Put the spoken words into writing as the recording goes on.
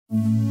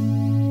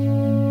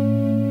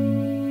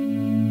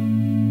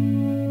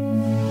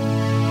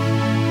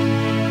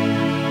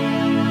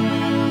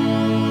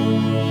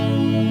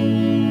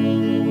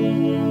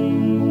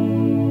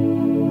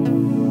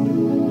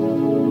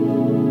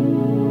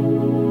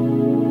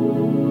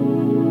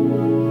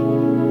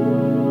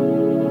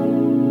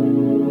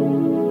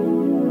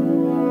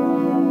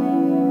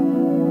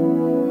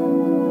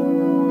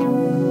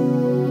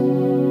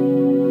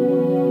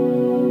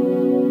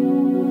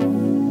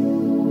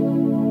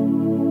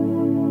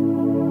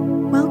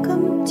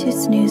To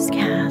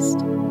Snoozecast,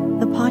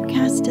 the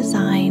podcast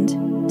designed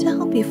to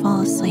help you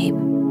fall asleep.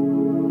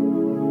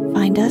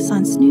 Find us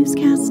on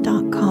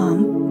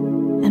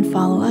snoozecast.com and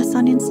follow us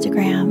on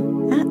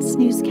Instagram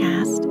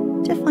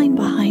 @snoozecast to find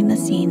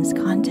behind-the-scenes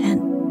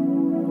content.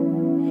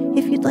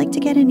 If you'd like to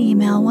get an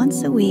email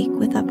once a week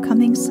with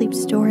upcoming sleep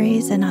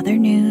stories and other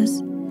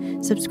news,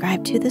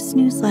 subscribe to the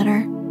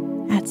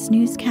Snoozeletter at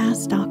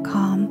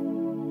snoozecast.com.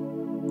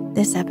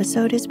 This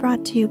episode is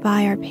brought to you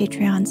by our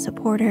Patreon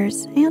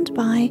supporters and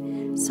by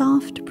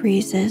Soft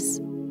Breezes.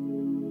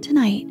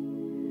 Tonight,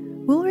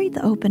 we'll read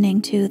the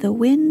opening to The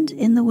Wind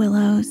in the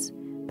Willows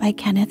by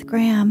Kenneth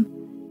Grahame,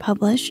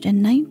 published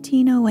in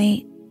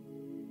 1908.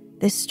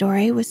 This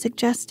story was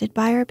suggested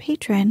by our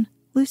patron,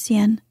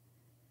 Lucienne.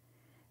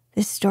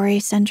 This story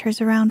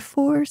centers around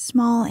 4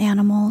 small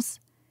animals: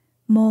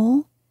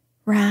 mole,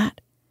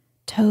 rat,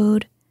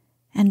 toad,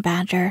 and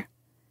badger.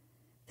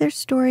 Their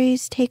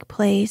stories take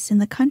place in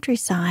the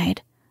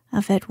countryside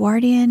of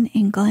Edwardian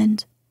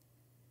England.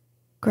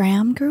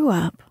 Grahame grew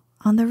up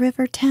on the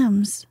River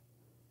Thames.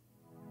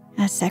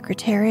 As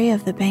Secretary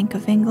of the Bank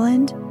of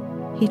England,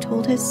 he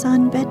told his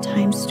son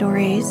bedtime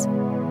stories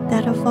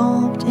that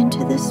evolved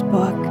into this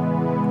book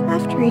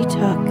after he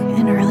took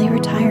an early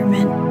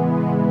retirement.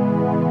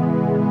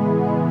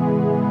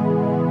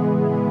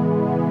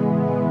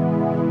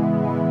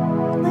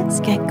 Let's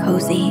get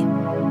cozy.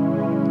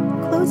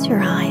 Close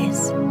your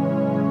eyes.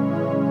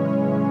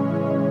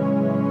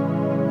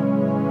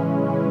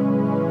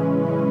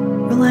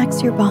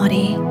 Relax your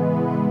body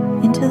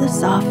into the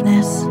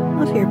softness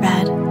of your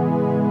bed.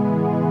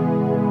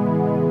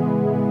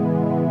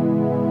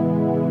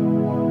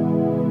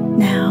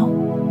 Now,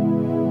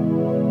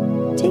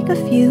 take a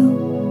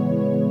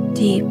few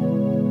deep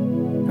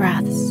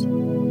breaths.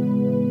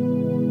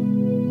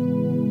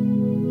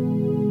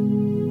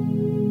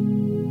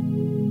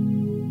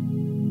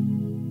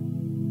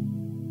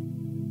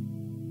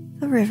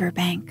 The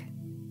riverbank.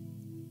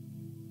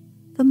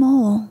 The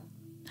mole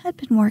had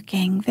been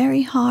working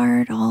very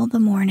hard all the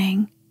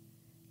morning,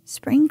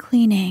 spring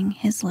cleaning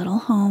his little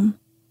home.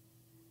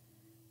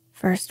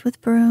 First with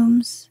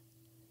brooms,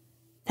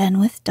 then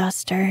with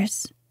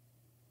dusters,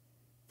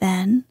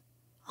 then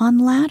on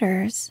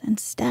ladders and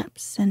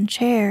steps and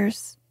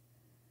chairs,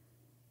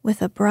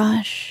 with a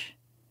brush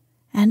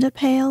and a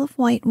pail of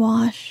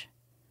whitewash,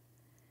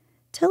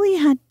 till he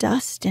had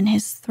dust in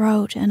his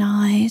throat and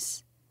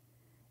eyes,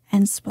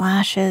 and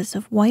splashes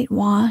of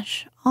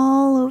whitewash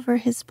all over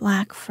his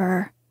black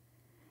fur,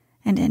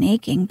 and an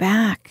aching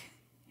back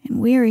and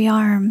weary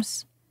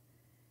arms.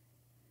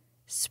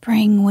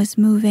 Spring was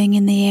moving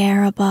in the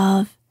air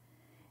above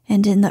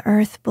and in the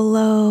earth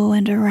below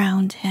and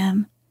around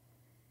him,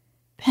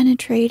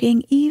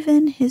 penetrating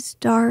even his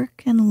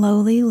dark and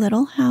lowly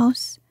little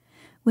house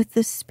with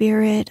the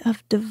spirit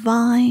of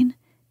divine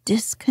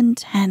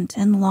discontent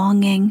and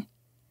longing.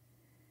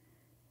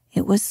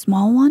 It was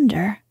small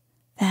wonder,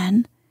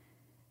 then,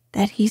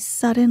 that he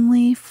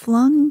suddenly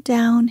flung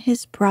down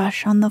his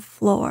brush on the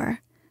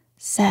floor,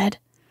 said,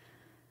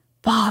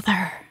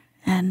 "Bother,"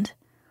 and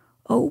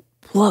 "Oh,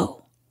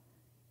 blow,"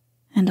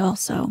 and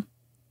also,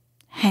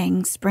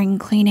 "Hang spring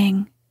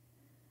cleaning,"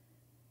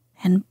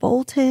 and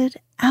bolted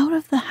out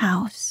of the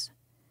house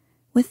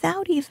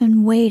without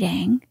even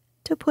waiting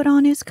to put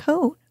on his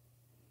coat.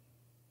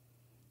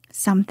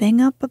 Something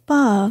up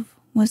above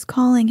was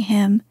calling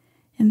him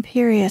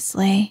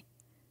imperiously,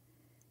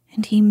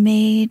 and he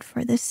made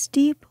for the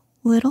steep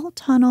little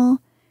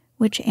tunnel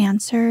which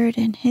answered,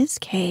 in his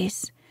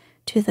case,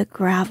 to the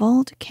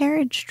graveled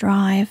carriage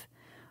drive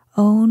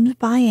owned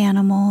by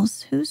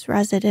animals whose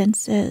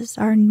residences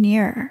are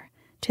nearer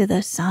to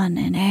the sun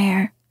and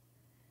air.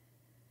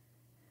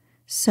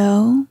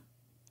 So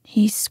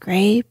he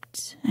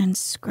scraped and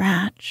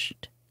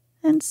scratched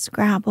and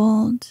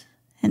scrabbled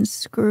and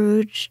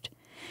scrooged,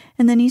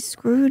 and then he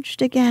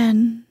scrooged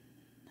again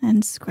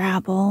and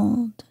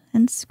scrabbled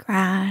and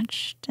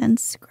scratched and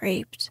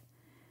scraped,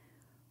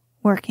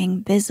 working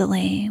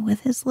busily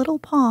with his little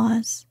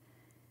paws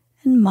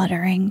and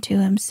muttering to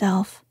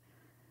himself,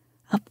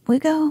 "Up we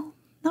go,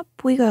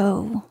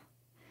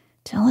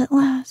 till at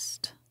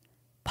last,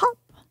 pop,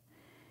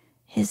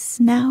 his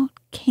snout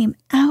came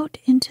out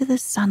into the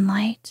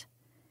sunlight,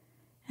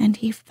 and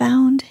he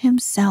found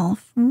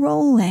himself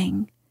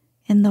rolling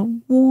in the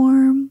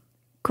warm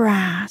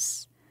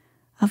grass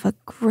of a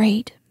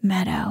great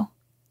meadow.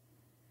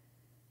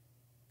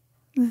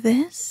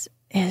 "This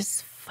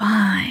is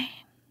fine,"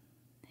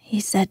 he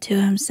said to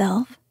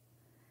himself.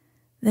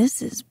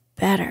 "This is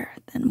better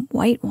than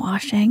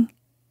whitewashing.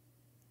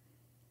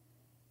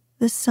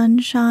 The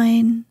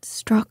sunshine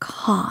struck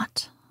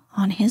hot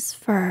on his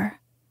fur.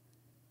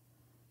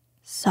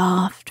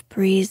 Soft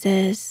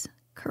breezes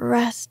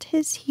caressed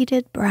his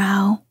heated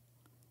brow.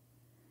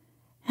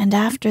 And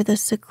after the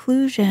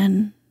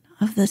seclusion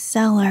of the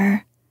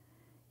cellar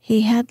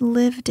he had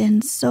lived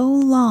in so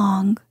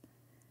long,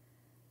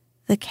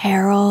 the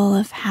carol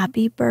of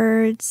happy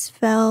birds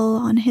fell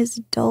on his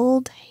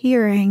dulled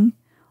hearing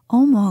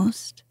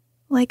almost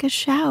like a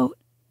shout.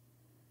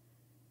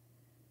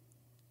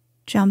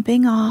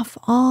 Jumping off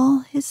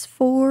all his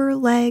 4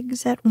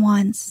 legs at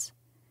once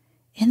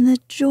in the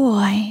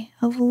joy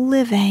of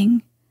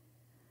living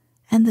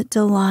and the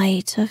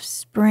delight of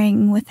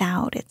spring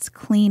without its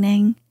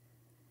cleaning,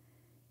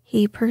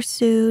 he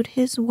pursued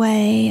his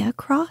way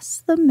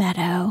across the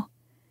meadow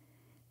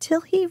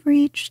till he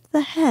reached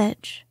the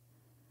hedge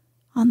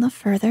on the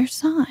further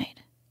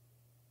side.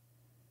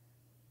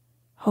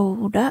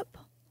 "Hold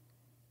up,"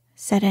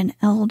 said an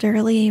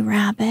elderly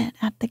rabbit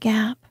at the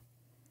gap.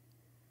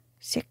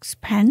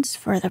 "6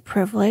 for the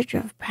privilege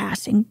of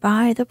passing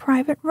by the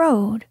private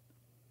road."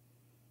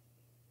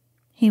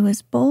 He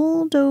was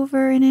bowled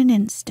over in an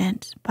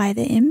instant by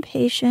the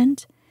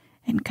impatient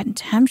and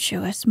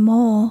contemptuous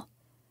mole,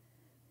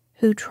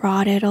 who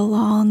trotted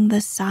along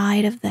the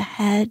side of the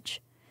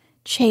hedge,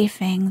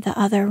 chaffing the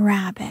other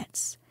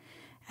rabbits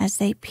as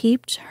they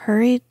peeped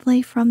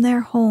hurriedly from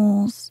their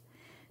holes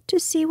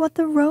to see what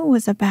the row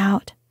was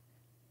about.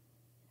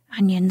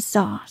 Onion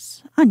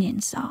sauce,"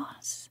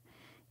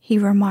 he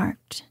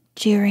remarked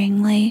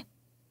jeeringly,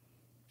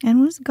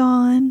 and was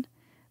gone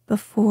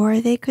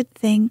before they could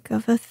think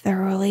of a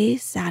thoroughly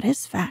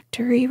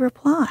satisfactory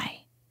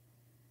reply.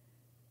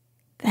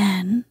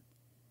 Then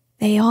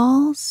they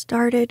all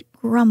started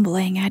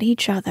grumbling at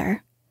each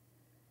other.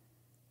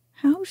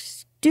 "How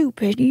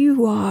stupid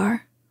you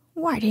are!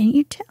 Why didn't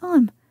you tell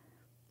him?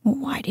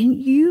 Why didn't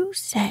you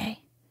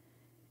say?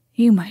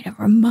 You might have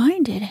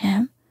reminded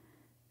him,"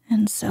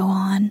 and so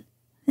on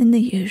in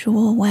the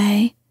usual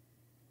way.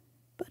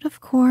 But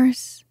of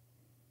course,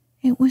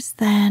 it was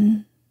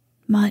then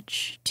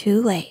much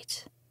too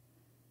late,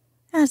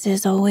 as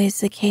is always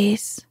the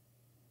case.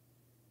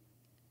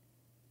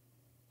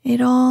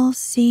 It all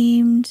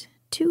seemed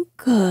too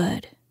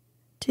good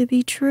to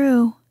be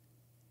true.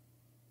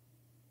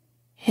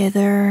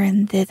 Hither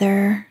and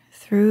thither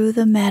through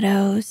the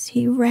meadows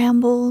he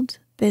rambled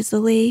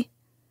busily,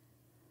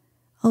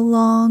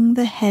 along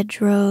the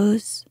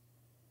hedgerows,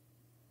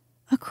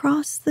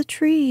 across the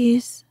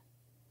trees,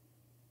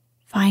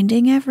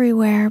 finding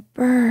everywhere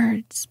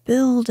birds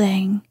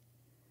building,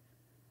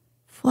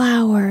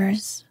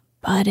 flowers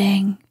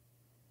budding,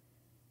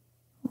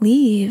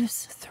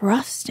 leaves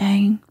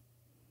thrusting,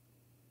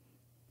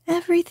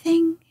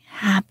 everything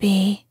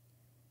happy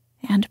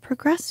and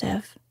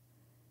progressive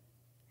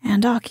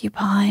and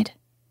occupied.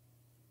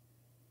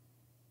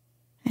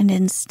 And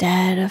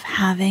instead of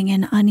having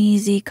an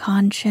uneasy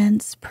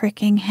conscience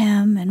pricking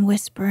him and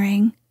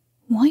whispering,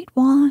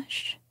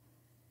 "Whitewash,"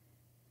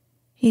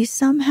 he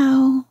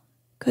somehow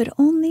could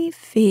only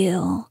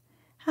feel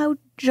how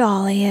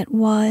jolly it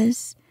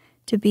was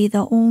to be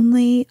the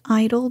only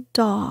idle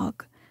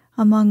dog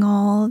among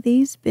all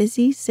these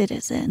busy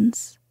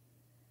citizens.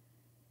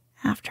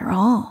 After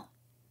all,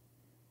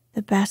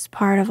 the best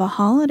part of a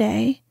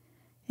holiday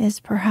is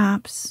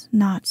perhaps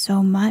not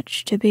so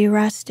much to be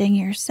resting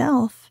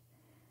yourself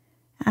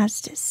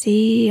as to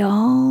see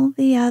all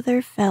the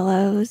other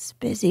fellows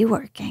busy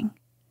working.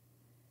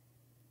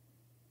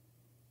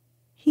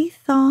 He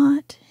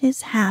thought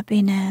his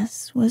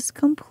happiness was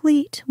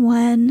complete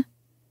when,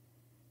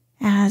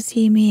 as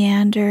he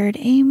meandered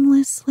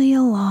aimlessly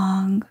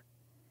along,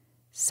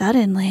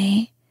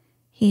 suddenly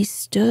he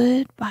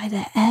stood by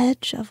the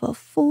edge of a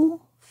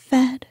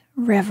full-fed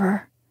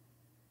river.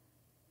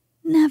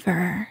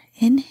 Never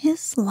in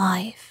his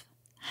life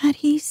had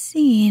he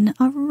seen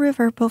a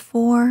river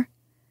before.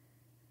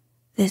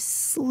 This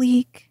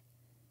sleek,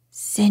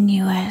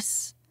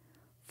 sinuous,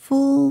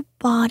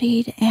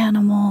 full-bodied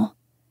animal,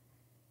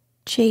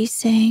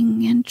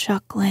 chasing and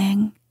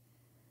chuckling,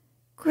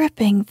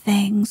 gripping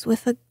things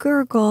with a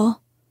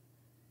gurgle,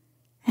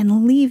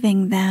 and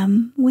leaving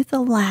them with a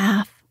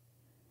laugh,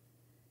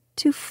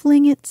 to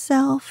fling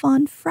itself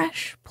on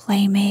fresh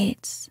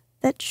playmates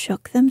that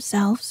shook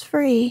themselves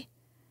free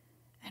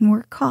and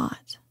were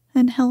caught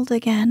and held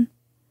again.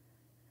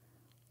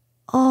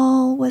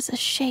 All was a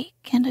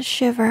shake and a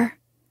shiver.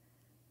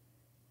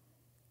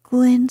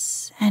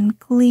 Glints and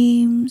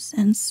gleams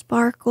and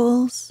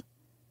sparkles,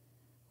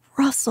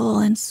 rustle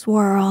and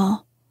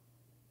swirl,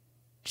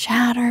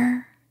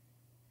 chatter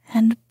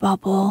and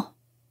bubble.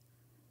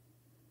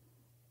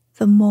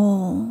 The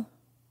mole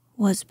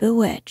was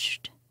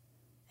bewitched,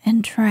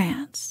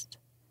 entranced,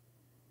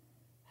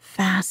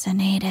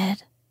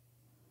 fascinated.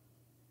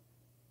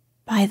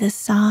 By the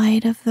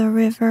side of the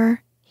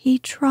river he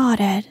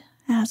trotted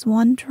as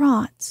one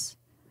trots,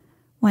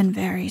 when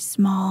very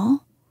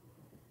small,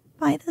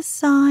 by the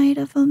side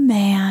of a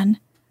man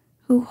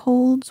who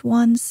holds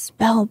one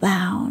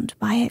spellbound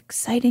by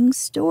exciting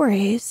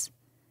stories.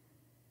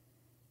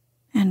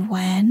 And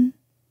when,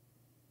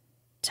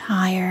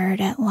 tired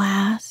at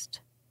last,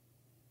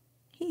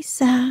 he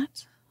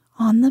sat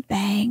on the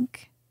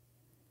bank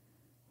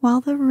while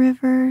the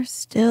river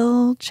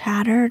still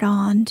chattered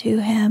on to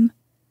him,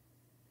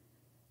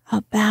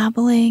 a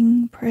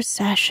babbling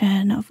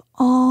procession of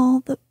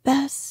all the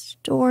best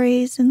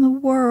stories in the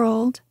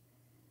world,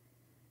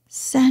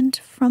 sent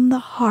from the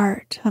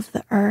heart of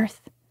the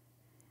earth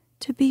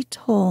to be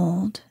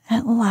told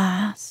at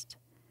last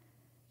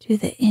to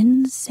the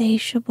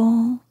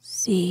insatiable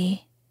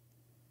sea.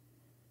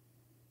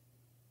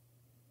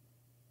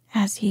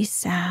 As he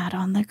sat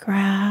on the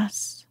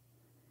grass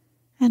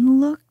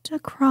and looked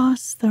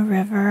across the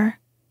river,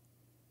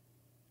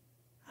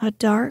 a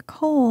dark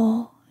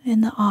hole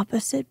in the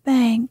opposite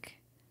bank,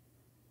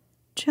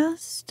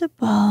 just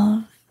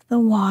above the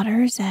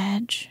water's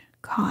edge,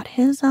 caught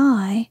his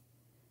eye,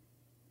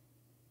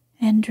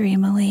 and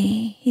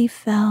dreamily he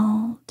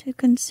fell to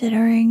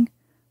considering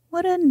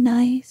what a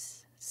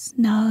nice,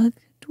 snug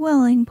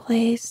dwelling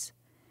place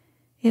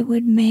it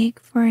would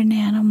make for an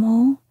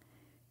animal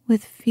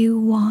with few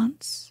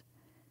wants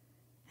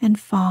and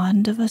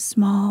fond of a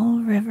small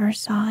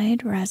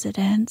riverside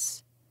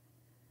residence,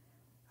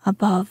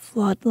 above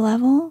flood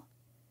level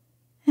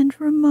and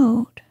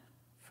remote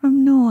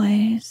from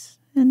noise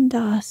and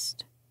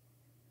dust.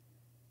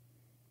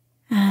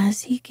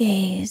 As he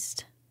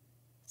gazed,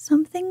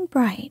 something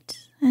bright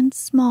and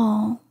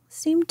small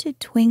seemed to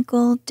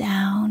twinkle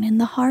down in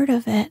the heart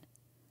of it,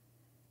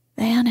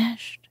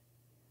 vanished,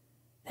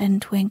 then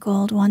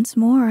twinkled once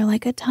more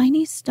like a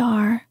tiny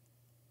star.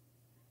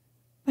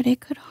 But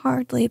it could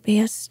hardly be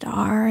a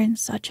star in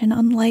such an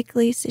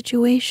unlikely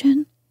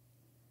situation,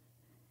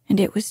 and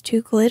it was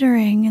too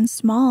glittering and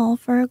small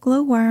for a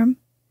glowworm.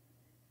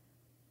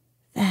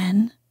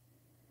 Then,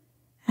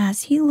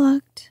 as he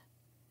looked,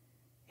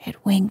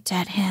 it winked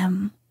at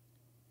him,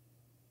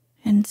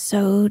 and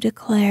so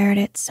declared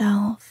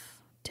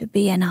itself to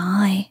be an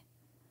eye,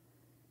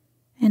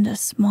 and a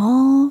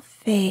small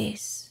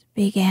face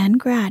began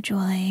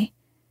gradually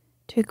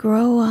to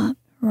grow up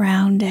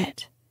round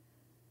it,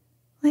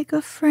 like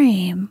a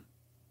frame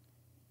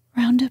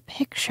round a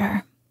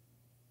picture.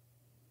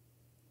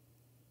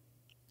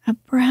 A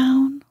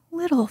brown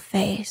little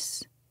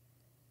face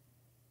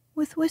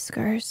with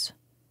whiskers.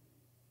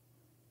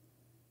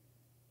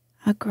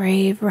 A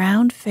grave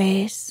round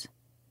face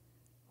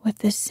with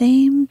the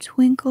same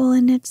twinkle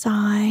in its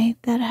eye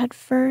that had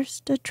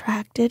first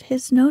attracted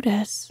his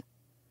notice.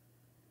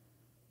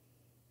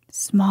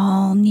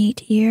 Small,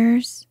 neat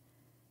ears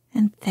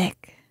and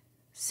thick,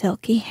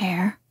 silky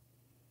hair.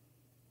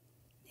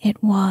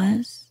 It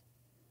was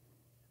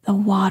the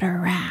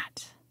water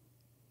rat.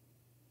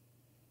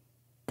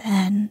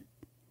 Then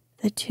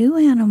the two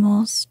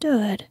animals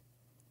stood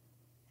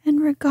and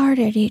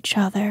regarded each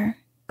other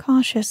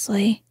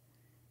cautiously.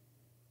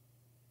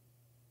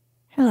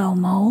 "Hello,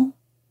 Mole,"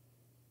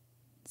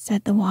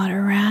 said the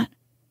water rat.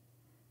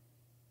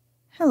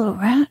 "Hello,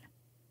 Rat,"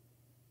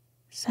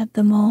 said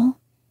the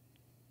mole.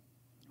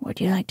 "Would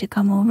you like to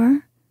come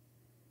over?"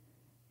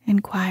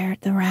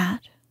 inquired the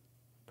rat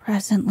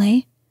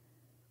presently.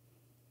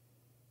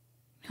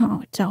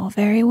 "Oh, it's all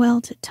very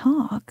well to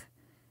talk,"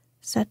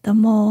 said the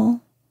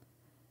mole,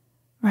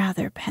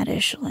 rather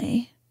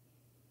pettishly,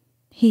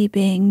 he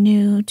being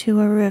new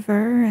to a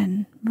river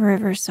and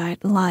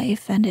riverside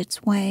life and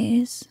its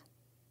ways.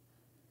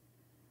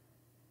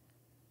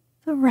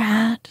 The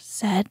rat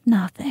said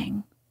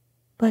nothing,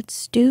 but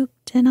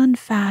stooped and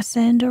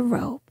unfastened a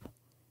rope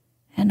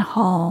and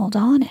hauled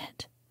on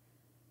it.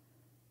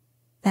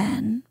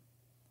 Then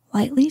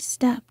lightly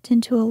stepped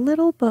into a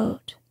little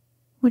boat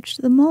which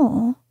the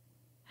mole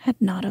had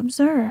not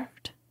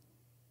observed.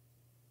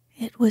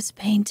 It was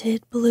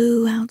painted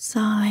blue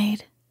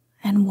outside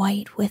and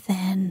white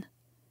within,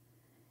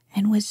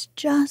 and was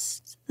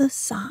just the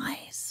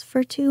size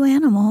for two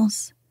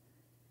animals.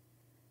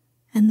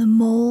 And the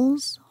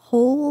mole's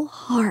whole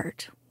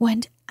heart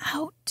went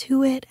out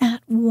to it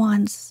at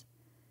once,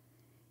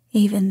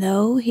 even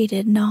though he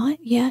did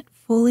not yet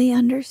fully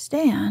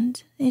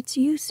understand its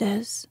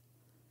uses.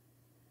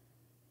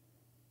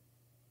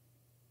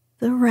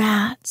 The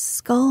rat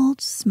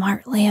sculled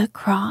smartly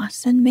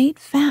across and made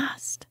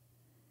fast.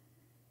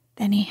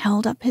 Then he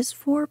held up his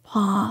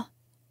forepaw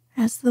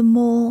as the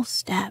mole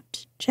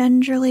stepped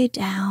gingerly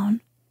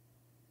down.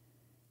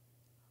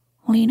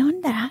 "Lean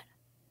on that,"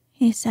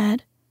 he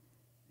said.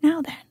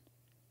 "Now then,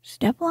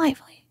 step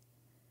lively."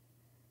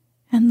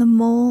 And the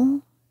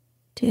mole,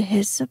 to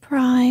his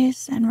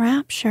surprise and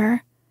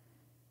rapture,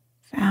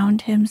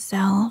 found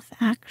himself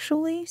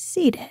actually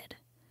seated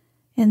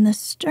in the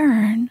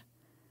stern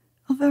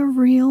of a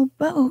real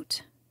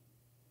boat.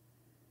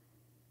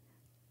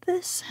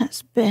 "This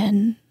has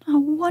been a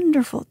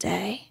wonderful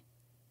day,"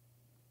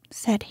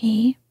 said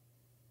he,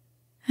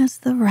 as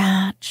the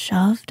rat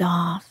shoved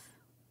off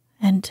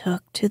and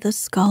took to the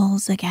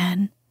sculls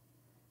again.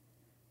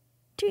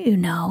 "Do you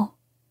know,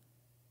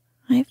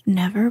 I've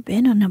never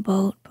been on a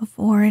boat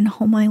before in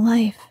all my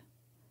life."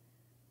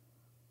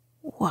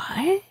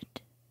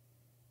 "What?"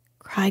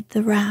 cried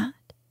the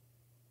rat,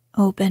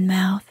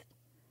 open-mouthed.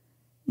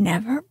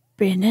 "Never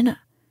been in a...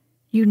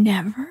 You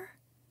never?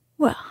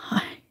 Well,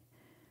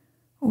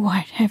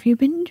 what have you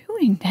been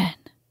doing then?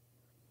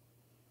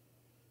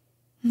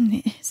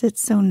 Is it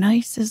so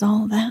nice as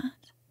all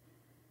that?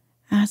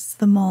 Asked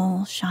the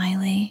mole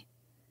shyly,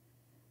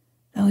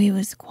 though he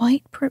was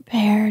quite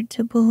prepared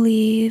to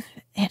believe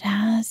it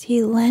as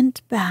he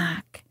leant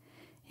back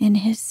in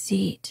his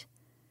seat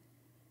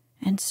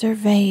and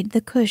surveyed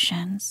the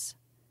cushions,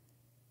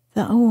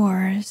 the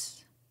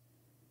oars,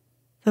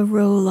 the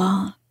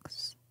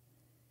rowlocks,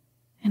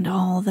 and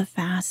all the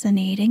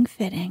fascinating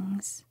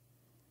fittings,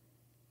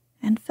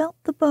 and felt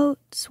the boat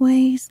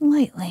sway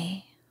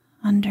slightly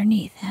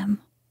underneath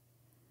him.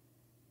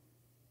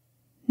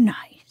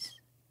 Nice.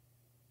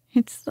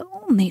 It's the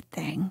only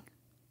thing,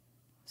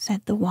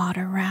 said the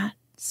water rat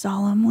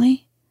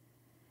solemnly,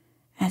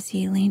 as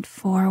he leaned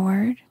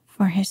forward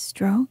for his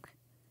stroke.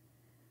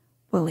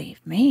 Believe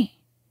me,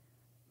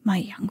 my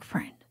young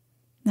friend,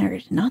 there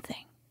is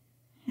nothing,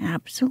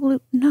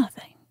 absolute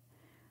nothing,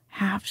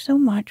 half so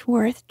much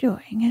worth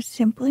doing as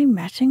simply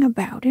messing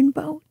about in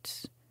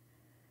boats.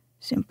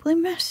 Simply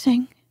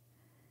messing,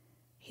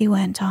 he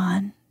went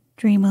on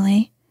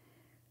dreamily,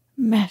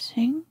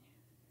 messing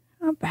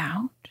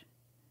about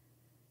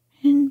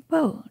in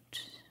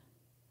boats.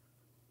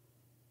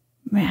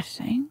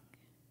 Messing?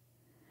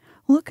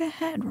 Look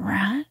ahead,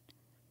 rat,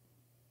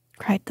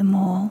 cried the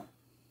mole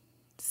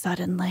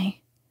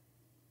suddenly.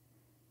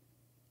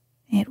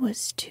 It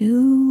was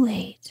too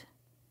late.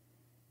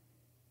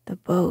 The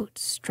boat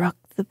struck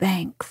the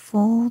bank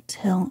full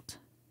tilt.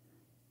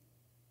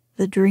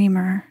 The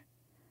dreamer,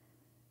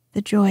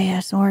 the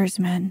joyous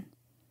oarsman,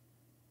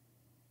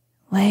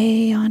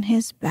 lay on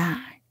his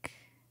back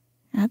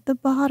at the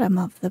bottom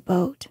of the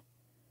boat,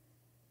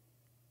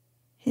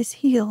 his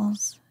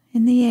heels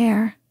in the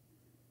air.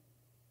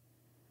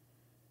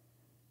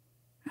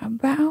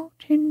 About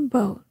in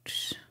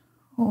boats,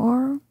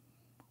 or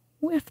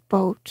with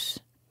boats,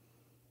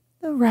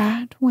 the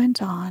rat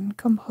went on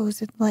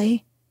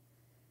composedly,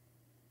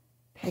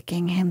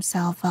 picking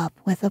himself up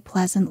with a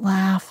pleasant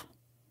laugh.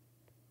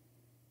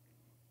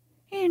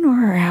 In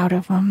or out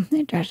of 'em,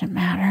 it doesn't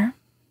matter.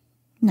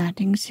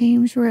 Nothing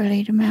seems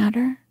really to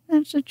matter.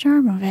 That's the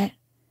charm of it.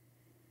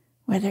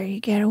 Whether you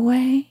get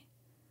away,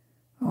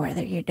 or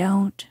whether you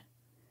don't,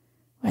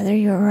 whether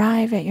you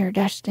arrive at your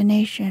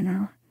destination,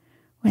 or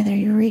whether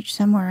you reach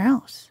somewhere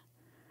else,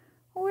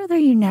 or whether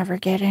you never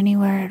get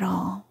anywhere at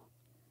all.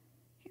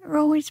 You're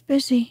always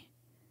busy.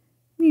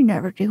 You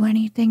never do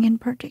anything in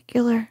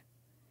particular.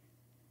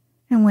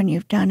 And when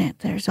you've done it,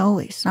 there's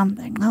always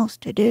something else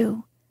to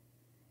do.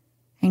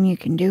 And you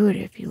can do it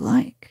if you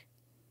like,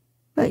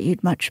 but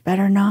you'd much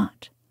better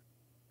not.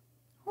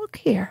 Look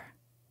here.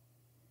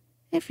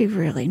 If you've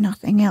really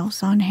nothing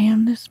else on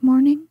hand this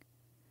morning,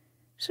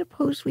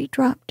 suppose we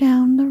drop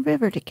down the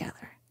river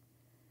together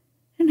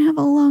and have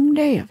a long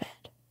day of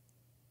it.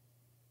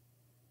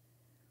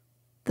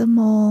 The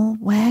mole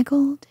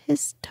waggled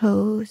his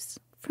toes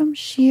from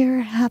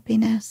sheer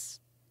happiness,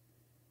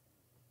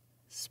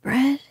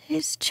 spread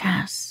his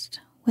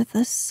chest with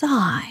a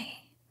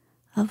sigh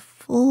of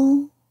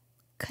full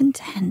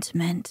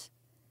contentment,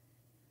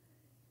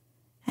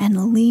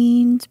 and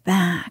leaned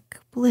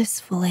back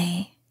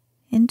blissfully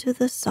into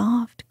the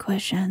soft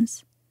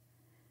cushions.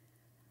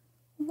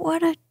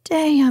 What a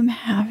day I'm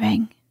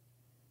having,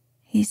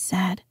 he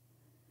said.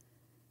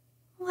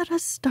 Let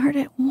us start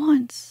at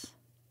once.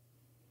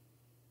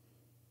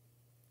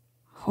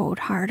 Hold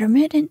hard a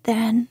minute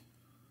then,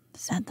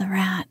 said the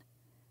rat.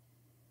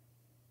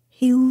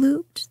 He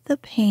looped the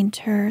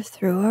painter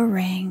through a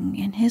ring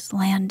in his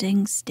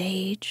landing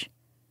stage,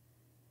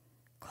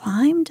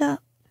 climbed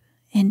up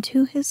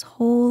into his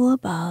hole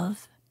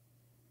above,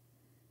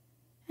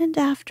 and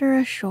after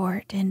a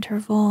short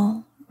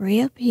interval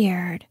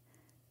reappeared,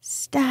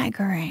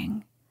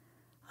 staggering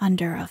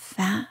under a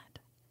fat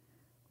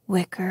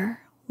wicker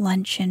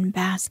luncheon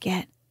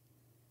basket.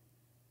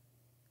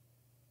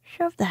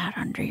 Shove that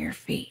under your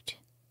feet,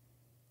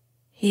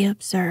 he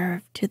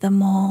observed to the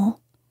mole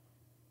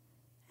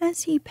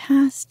as he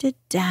passed it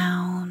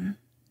down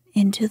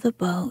into the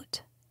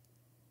boat.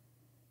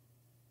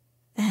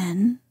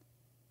 Then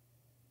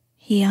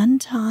he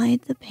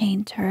untied the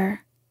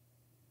painter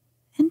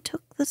and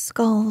took the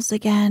sculls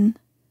again.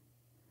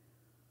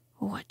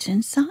 What's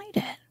inside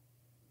it?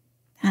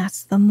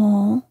 Asked the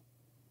mole,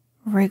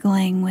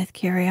 wriggling with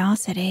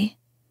curiosity.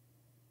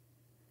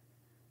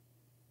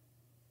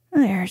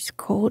 There's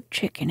cold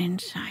chicken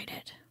inside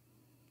it,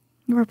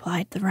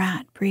 replied the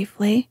rat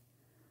briefly.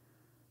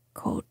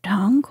 Cold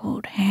tongue,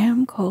 cold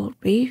ham, cold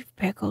beef,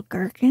 pickled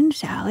gherkin,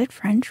 salad,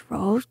 French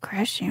rolls,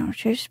 cress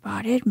sandwiches,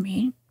 spotted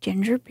meat,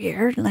 ginger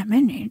beer,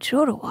 lemonade,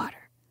 soda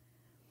water.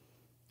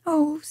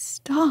 Oh,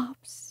 stop,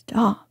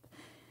 stop,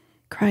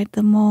 cried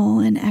the mole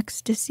in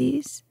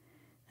ecstasies.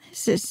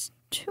 This is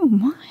too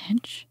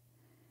much.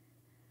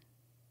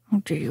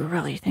 Oh, do you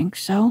really think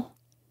so?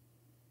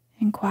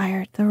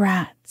 Inquired the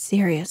rat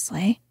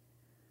seriously.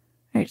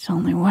 It's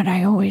only what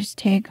I always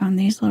take on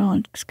these little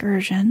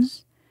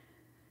excursions.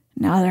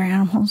 And other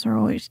animals are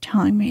always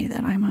telling me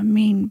that I'm a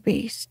mean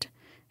beast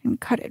and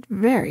cut it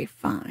very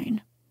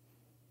fine."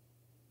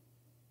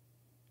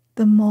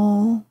 The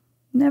mole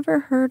never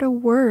heard a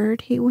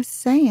word he was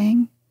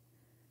saying.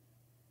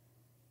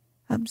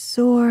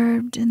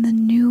 Absorbed in the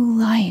new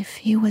life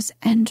he was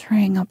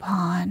entering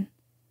upon,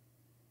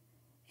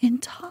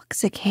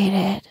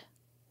 intoxicated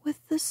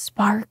with the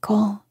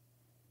sparkle,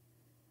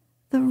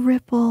 the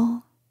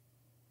ripple,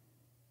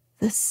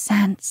 the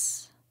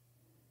scents,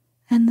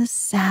 and the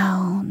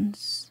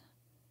sounds,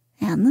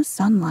 and the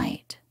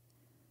sunlight,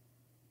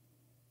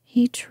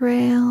 he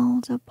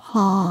trailed a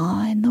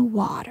paw in the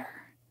water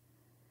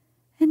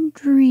and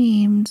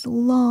dreamed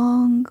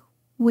long,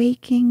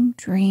 waking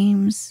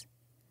dreams.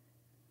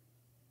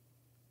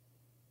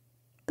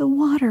 The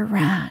water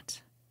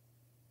rat,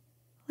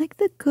 like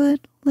the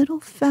good little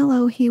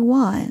fellow he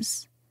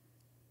was,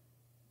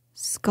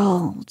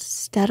 sculled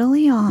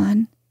steadily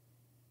on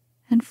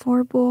and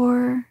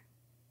forbore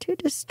to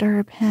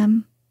disturb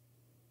him.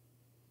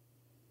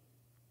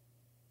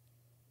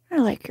 "I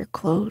like your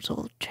clothes,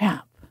 old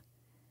chap,"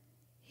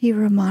 he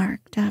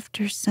remarked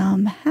after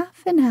some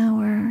half an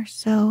hour or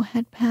so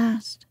had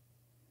passed.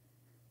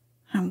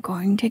 "I'm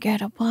going to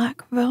get a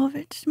black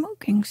velvet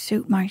smoking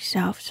suit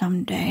myself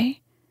some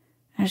day,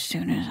 as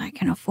soon as I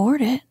can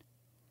afford it."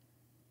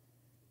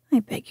 "I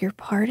beg your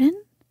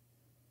pardon?"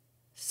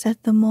 said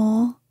the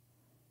mole,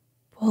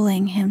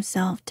 pulling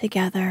himself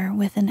together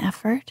with an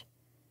effort.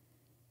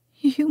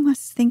 "You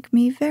must think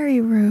me very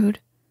rude,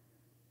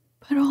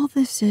 but all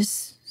this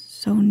is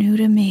so new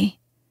to me.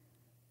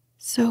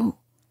 So,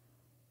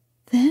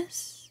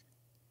 this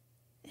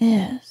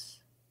is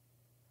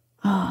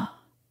a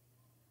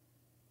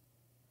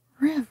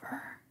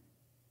river."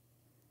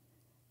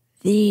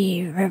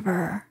 "The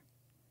river,"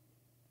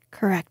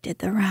 corrected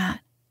the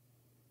rat.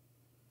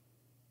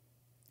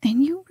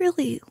 "And you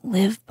really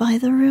live by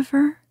the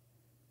river?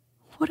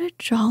 What a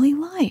jolly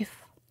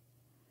life."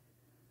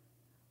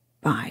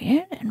 "By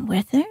it and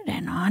with it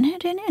and on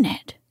it and in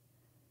it,"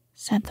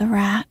 said the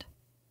rat.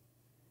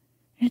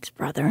 "It's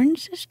brother and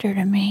sister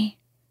to me,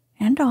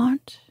 and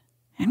aunt,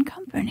 and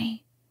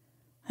company,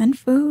 and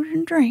food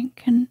and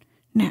drink, and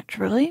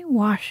naturally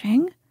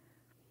washing.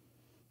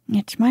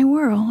 It's my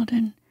world,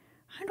 and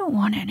I don't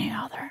want any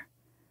other.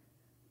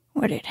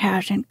 What it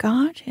hasn't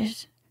got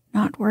is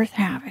not worth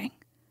having,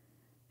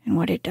 and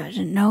what it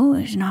doesn't know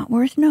is not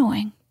worth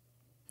knowing.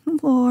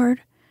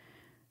 Lord,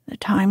 the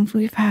times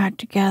we've had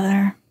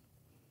together,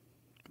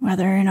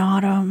 whether in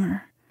autumn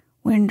or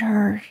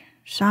winter,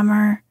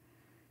 summer,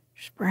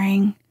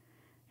 spring,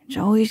 it's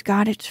always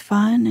got its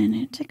fun and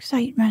its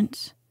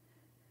excitements.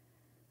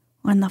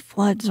 When the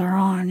floods are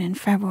on in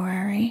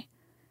February,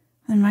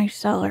 and my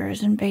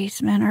cellars and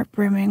basement are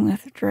brimming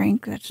with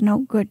drink that's no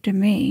good to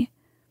me,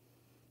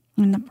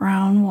 and the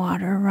brown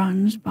water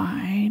runs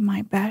by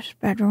my best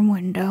bedroom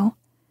window,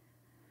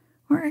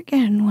 or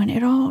again when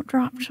it all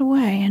drops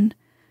away and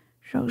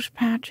shows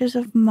patches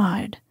of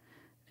mud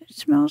that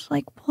smells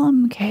like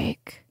plum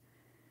cake,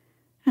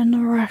 and the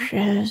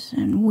rushes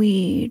and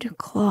weed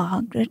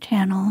clog the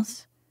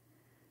channels,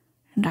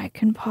 and I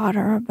can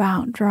potter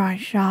about dry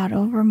shod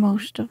over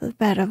most of the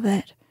bed of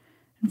it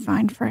and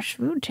find fresh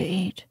food to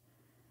eat,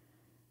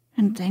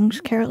 and things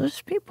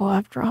careless people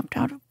have dropped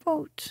out of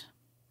boats.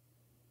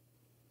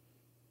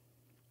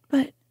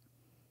 But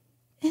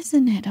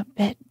isn't it a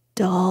bit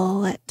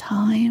dull at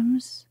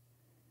times?"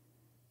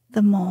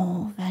 the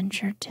mole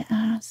ventured to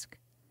ask.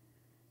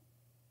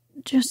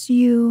 "Just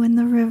you and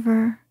the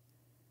river,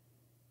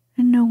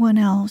 and no one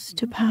else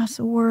to pass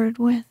a word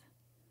with."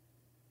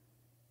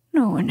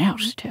 "No one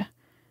else to...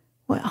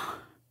 Well,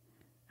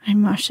 I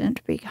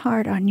mustn't be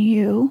hard on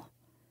you,"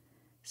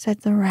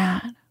 said the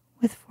rat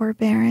with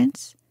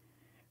forbearance.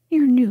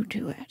 "You're new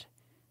to it,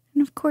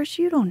 and of course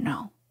you don't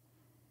know.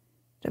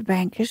 The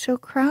bank is so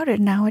crowded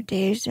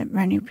nowadays that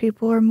many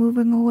people are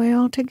moving away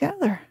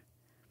altogether.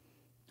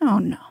 Oh,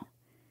 no,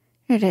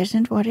 it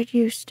isn't what it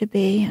used to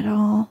be at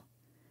all.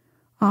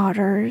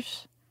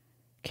 Otters,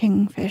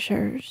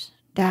 kingfishers,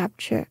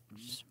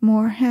 dabchicks,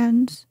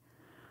 moorhens,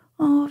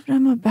 all of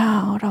them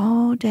about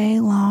all day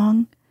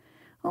long,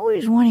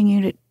 always wanting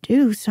you to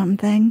do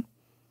something,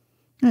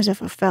 as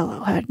if a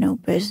fellow had no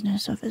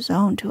business of his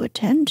own to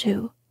attend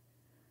to."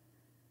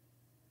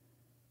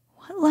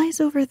 "What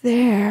lies over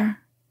there?"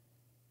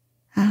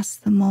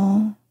 asked the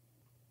mole,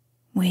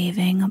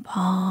 waving a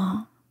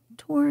paw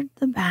toward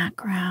the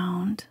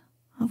background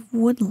of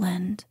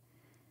woodland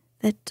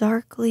that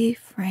darkly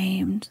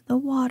framed the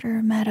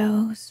water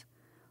meadows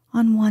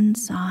on one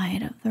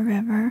side of the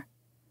river.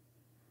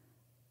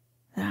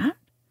 "That?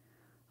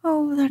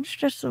 Oh, that's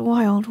just the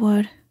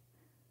wildwood,"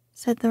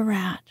 said the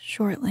rat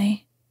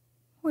shortly.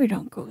 "We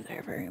don't go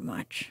there very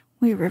much,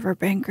 we river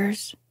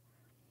bankers."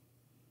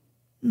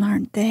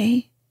 Aren't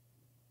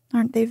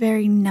they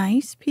very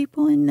nice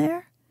people in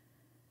there?"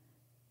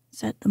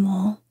 said the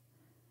mole.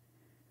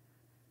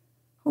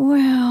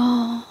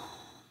 "Well,"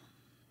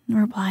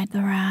 replied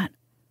the rat,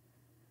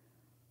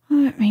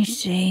 "let me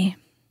see.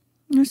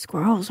 The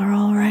squirrels are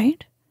all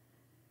right,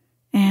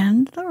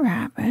 and the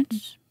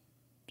rabbits,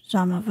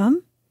 some of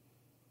them.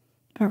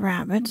 The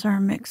rabbits are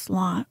a mixed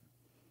lot.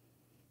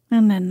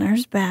 And then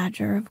there's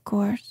Badger, of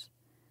course.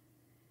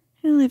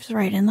 He lives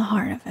right in the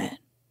heart of it.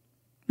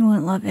 He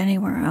wouldn't live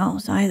anywhere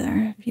else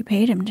either if you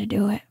paid him to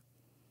do it.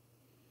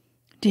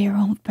 Dear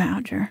old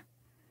Badger.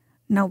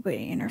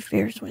 Nobody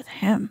interferes with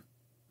him.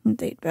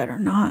 They'd better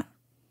not,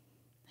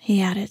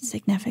 he added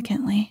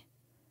significantly.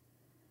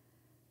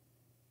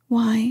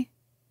 Why,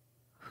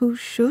 who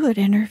should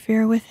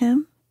interfere with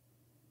him?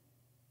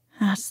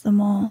 Asked the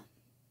mole.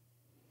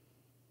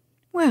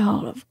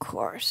 Well, of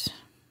course,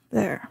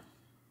 there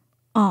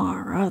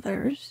are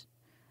others,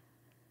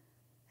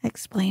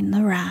 explained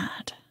the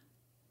rat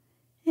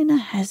in a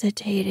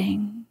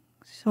hesitating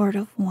sort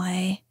of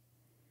way.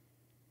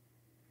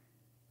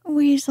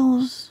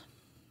 Weasels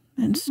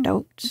and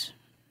stoats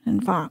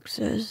and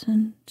foxes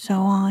and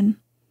so on.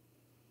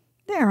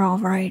 They're all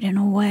right in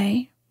a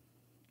way.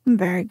 I'm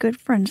very good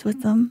friends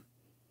with them.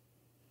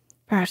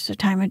 Pass the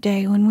time of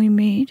day when we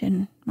meet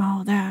and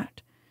all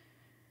that.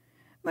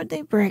 But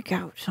they break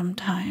out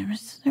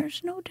sometimes.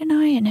 There's no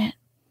denying it.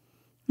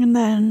 And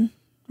then,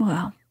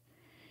 well,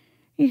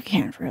 you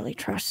can't really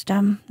trust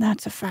them.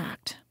 That's a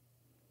fact.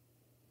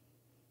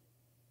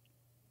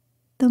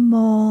 The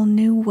mole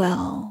knew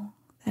well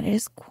that it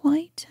is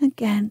quite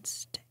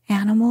against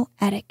animal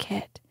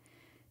etiquette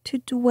to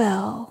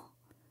dwell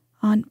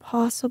on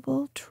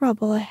possible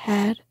trouble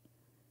ahead,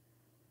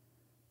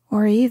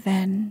 or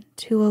even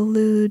to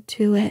allude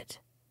to it.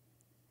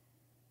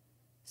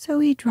 So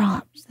he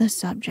dropped the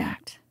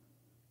subject.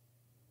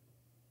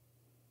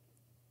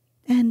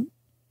 And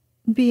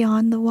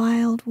beyond the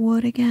wild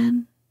wood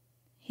again,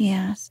 he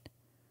asked,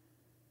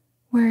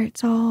 where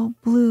it's all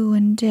blue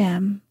and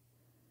dim,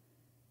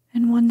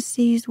 and one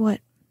sees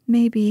what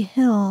may be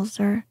hills,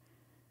 or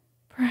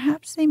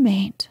perhaps they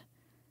mayn't.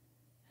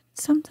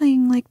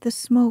 Something like the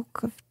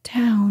smoke of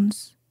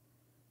towns.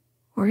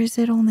 Or is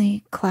it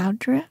only cloud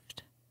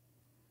drift?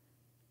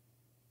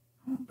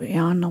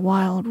 Beyond the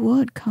wild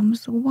wood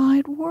comes the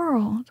wide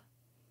world,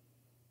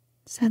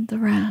 said the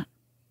rat.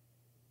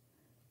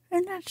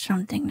 And that's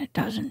something that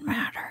doesn't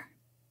matter,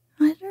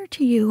 either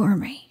to you or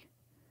me.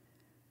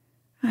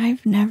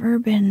 I've never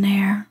been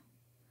there.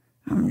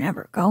 I'm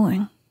never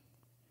going.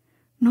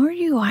 Nor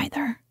you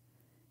either,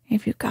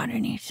 if you've got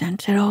any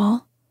sense at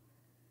all.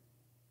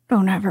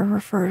 Don't ever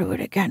refer to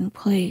it again,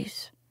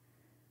 please.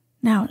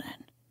 Now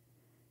then,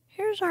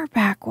 here's our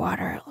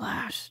backwater at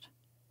last,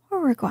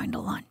 where we're going to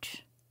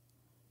lunch.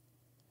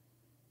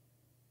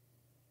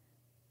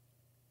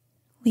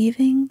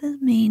 Leaving the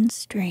main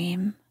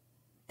stream,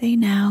 they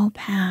now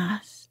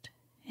passed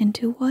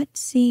into what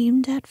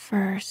seemed at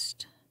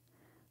first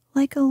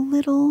like a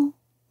little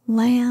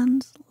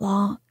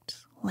landlocked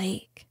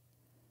lake.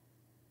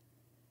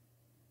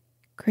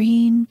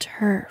 Green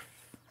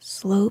turf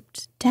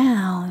sloped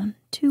down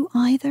to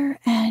either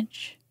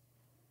edge.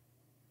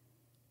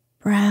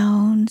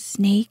 Brown,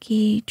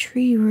 snaky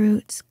tree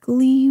roots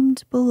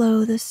gleamed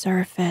below the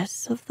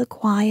surface of the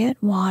quiet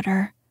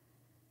water,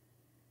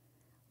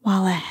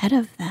 while ahead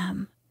of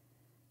them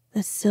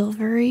the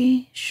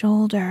silvery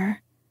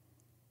shoulder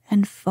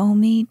and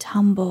foamy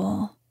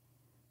tumble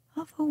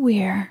of a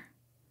weir,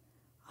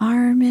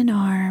 arm in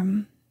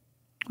arm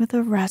with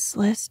a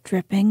restless,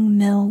 dripping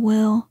mill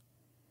wheel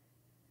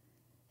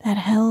that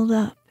held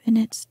up in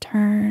its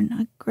turn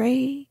a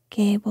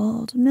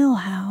gray-gabled mill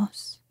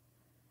house,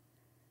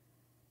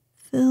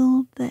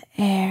 filled the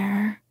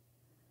air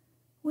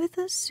with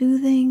a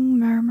soothing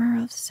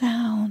murmur of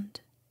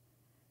sound,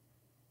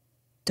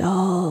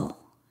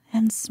 dull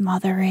and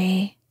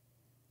smothery,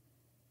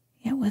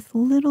 yet with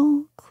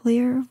little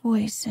clear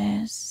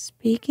voices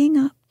speaking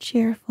up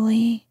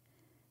cheerfully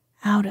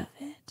out of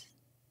it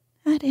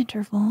at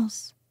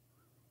intervals.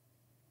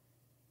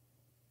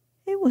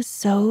 It was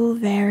so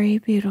very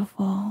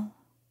beautiful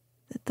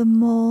that the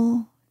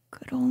mole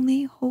could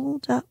only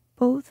hold up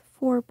both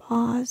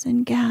forepaws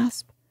and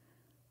gasp,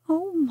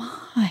 "Oh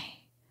my!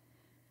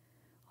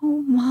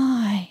 Oh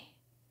my!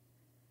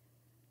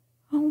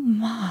 Oh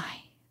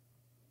my!"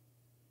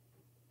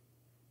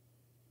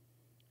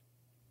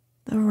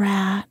 The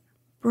rat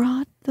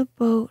brought the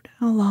boat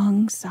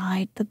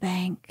alongside the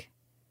bank,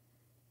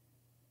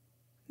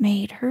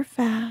 made her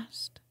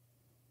fast,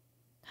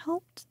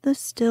 helped the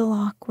still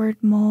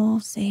awkward mole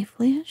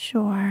safely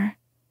ashore,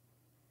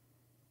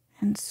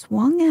 and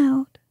swung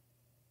out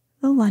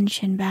the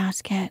luncheon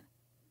basket.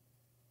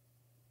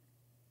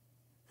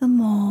 The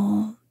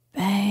mole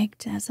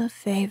begged as a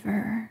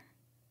favor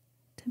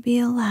to be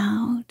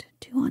allowed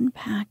to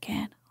unpack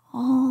it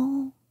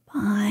all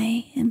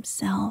by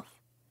himself,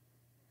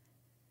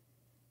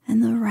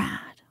 and the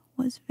rat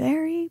was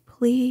very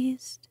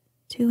pleased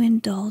to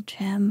indulge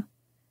him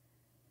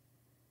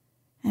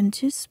and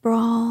to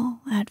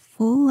sprawl at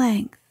full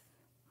length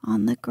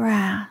on the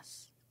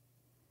grass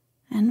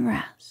and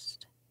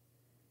rest,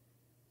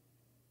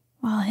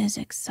 while his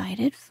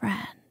excited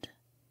friend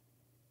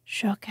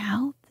shook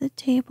out the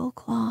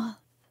tablecloth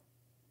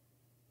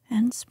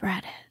and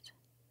spread it,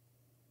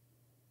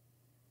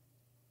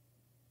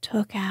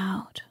 took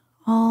out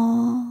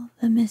all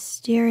the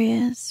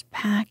mysterious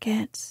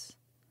packets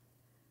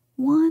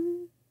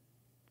one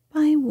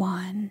by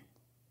one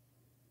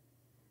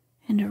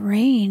and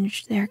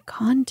arranged their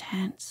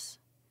contents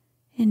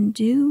in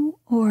due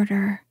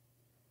order,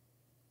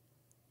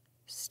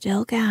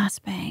 still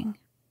gasping,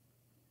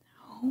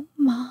 "Oh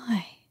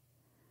my,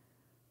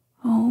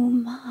 oh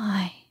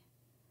my,"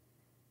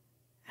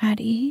 at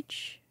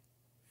each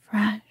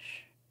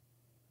fresh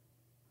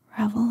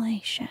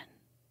revelation.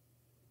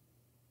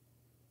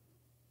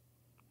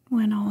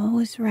 When all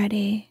was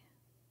ready,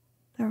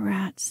 the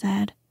rat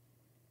said,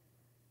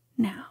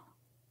 "Now,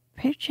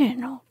 pitch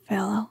in, old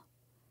fellow."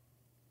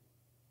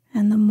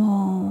 And the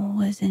mole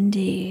was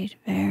indeed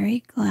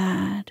very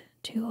glad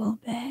to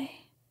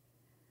obey,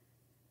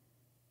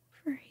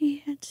 for he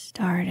had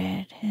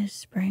started his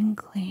spring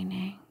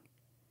cleaning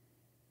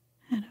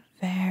at a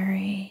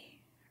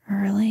very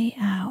early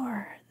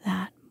hour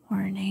that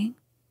morning,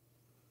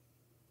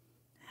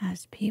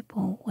 as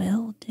people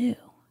will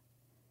do.